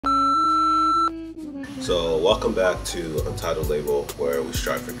So welcome back to Untitled Label, where we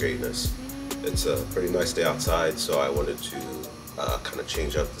strive for greatness. It's a pretty nice day outside, so I wanted to kind of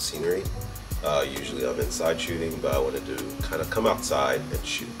change up the scenery. Usually I'm inside shooting, but I wanted to kind of come outside and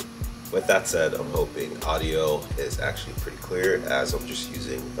shoot. With that said, I'm hoping audio is actually pretty clear as I'm just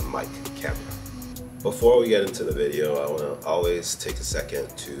using the mic camera. Before we get into the video, I want to always take a second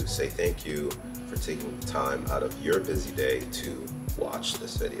to say thank you for taking the time out of your busy day to watch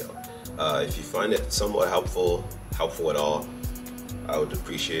this video. If you find it somewhat helpful at all, I would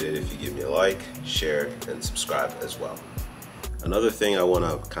appreciate it if you give me a like, share, and subscribe as well. Another thing I want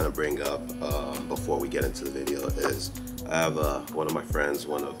to kind of bring up before we get into the video is I have one of my friends,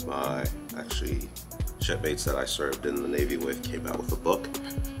 one of my actually shipmates that I served in the Navy with, came out with a book.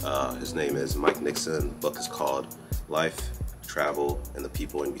 His name is Mike Nixon. The book is called Life, Travel, and the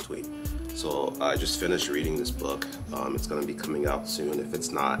People in Between. So I just finished reading this book. It's going to be coming out soon. If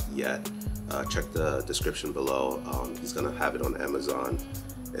it's not yet, check the description below. He's going to have it on Amazon.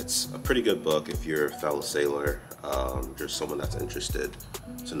 It's a pretty good book if you're a fellow sailor, you're someone that's interested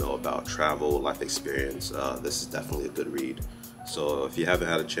to know about travel, life experience. This is definitely a good read. So if you haven't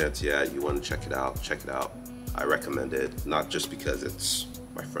had a chance yet, you want to check it out. I recommend it, not just because it's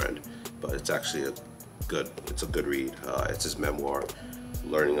my friend, but it's actually a good read. It's his memoir,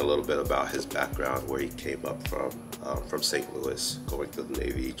 learning a little bit about his background, where he came up from St. Louis, going through the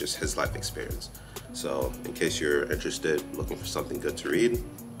Navy, just his life experience. So in case you're interested, looking for something good to read,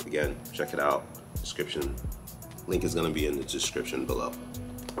 again, check it out. Description link is going to be in the description below.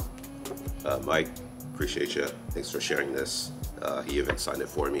 Mike, appreciate you. Thanks for sharing this. He even signed it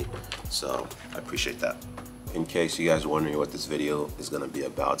for me, so I appreciate that. In case you guys are wondering what this video is going to be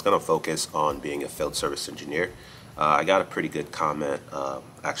about, it's going to focus on being a field service engineer. I got a pretty good comment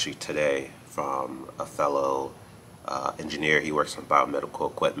actually today from a fellow engineer. He works on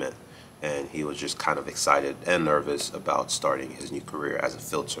biomedical equipment, and he was just kind of excited and nervous about starting his new career as a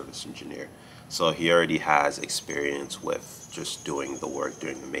field service engineer. So he already has experience with just doing the work,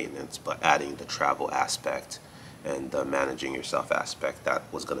 doing the maintenance, but adding the travel aspect and the managing yourself aspect, that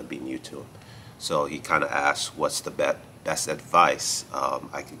was going to be new to him. So he kind of asked what's the best advice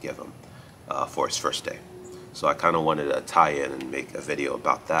I could give him for his first day. So I kind of wanted to tie in and make a video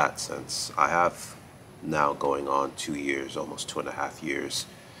about that, since I have now going on 2 years, almost 2.5 years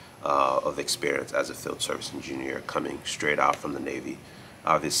of experience as a field service engineer, coming straight out from the Navy.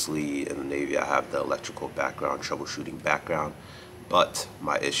 Obviously in the Navy I have the electrical background, troubleshooting background, but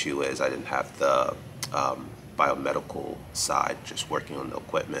my issue is I didn't have the biomedical side, just working on the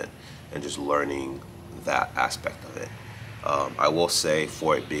equipment and just learning that aspect of it. I will say,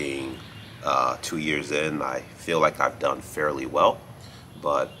 for it being 2 years in, I feel like I've done fairly well,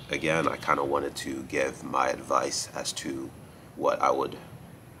 but again, I kind of wanted to give my advice as to what I would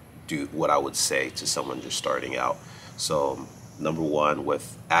do, what I would say to someone just starting out. So number one,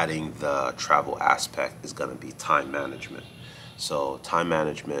 with adding the travel aspect, is going to be time management. So time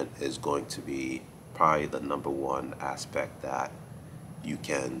management is going to be probably the number one aspect that you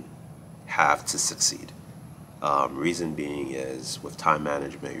can have to succeed. Reason being is, with time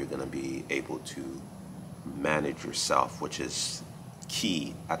management, you're going to be able to manage yourself, which is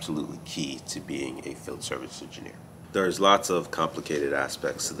key, absolutely key to being a field service engineer. There's lots of complicated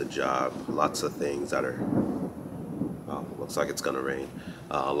aspects to the job, lots of things that are, looks like it's going to rain,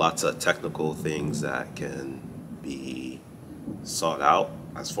 lots of technical things that can be sought out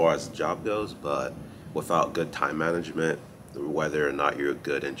as far as the job goes, but without good time management, whether or not you're a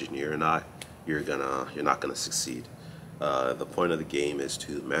good engineer or not, you're not gonna succeed. The point of the game is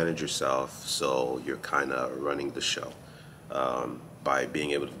to manage yourself, so you're kind of running the show. By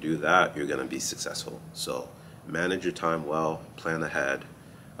being able to do that, you're gonna be successful. So manage your time well, plan ahead.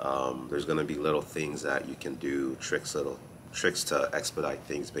 There's gonna be little things that you can do, little tricks to expedite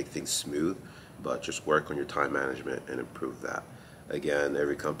things, make things smooth, but just work on your time management and improve that. Again,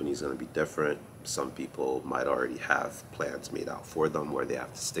 every company is going to be different. Some people might already have plans made out for them where they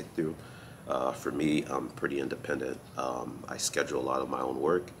have to stick to. For me, I'm pretty independent. I schedule a lot of my own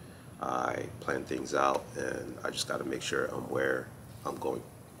work. I plan things out, and I just got to make sure I'm where I'm going.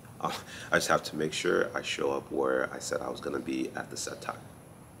 I just have to make sure I show up where I said I was going to be at the set time.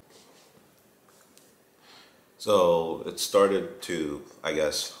 So it started to, I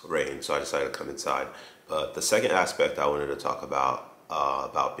guess, rain, so I decided to come inside. But the second aspect I wanted to talk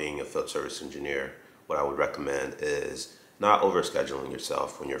about being a field service engineer, what I would recommend is not overscheduling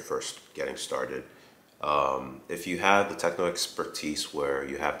yourself when you're first getting started. If you have the technical expertise where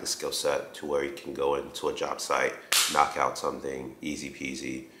you have the skill set to where you can go into a job site, knock out something easy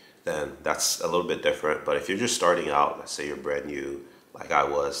peasy, then that's a little bit different. But if you're just starting out, let's say you're brand new, like I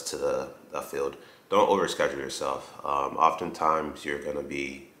was, to the field, don't overschedule yourself. Oftentimes you're gonna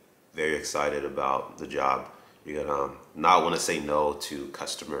be very excited about the job. You're gonna not want to say no to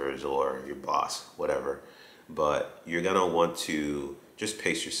customers or your boss, whatever, but you're gonna want to just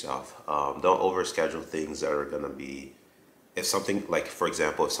pace yourself. Don't overschedule things that are gonna be, if something, like for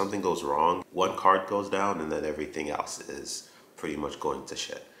example, if something goes wrong, one card goes down and then everything else is pretty much going to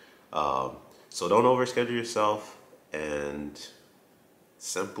shit. So don't overschedule yourself, and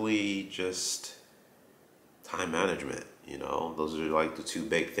simply just time management. You know, those are like the two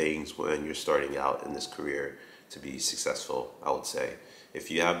big things when you're starting out in this career to be successful, I would say.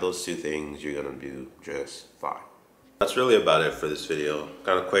 If you have those two things, you're gonna do just fine. That's really about it for this video.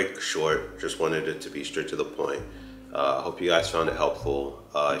 Kind of quick, short, just wanted it to be straight to the point. Hope you guys found it helpful.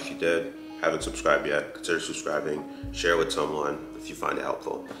 If you did, haven't subscribed yet, consider subscribing, share with someone if you find it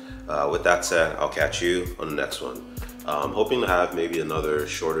helpful. With that said, I'll catch you on the next one. I'm hoping to have maybe another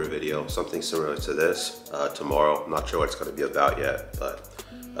shorter video, something similar to this, tomorrow. I'm not sure what it's going to be about yet, but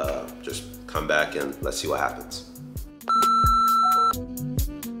just come back and let's see what happens.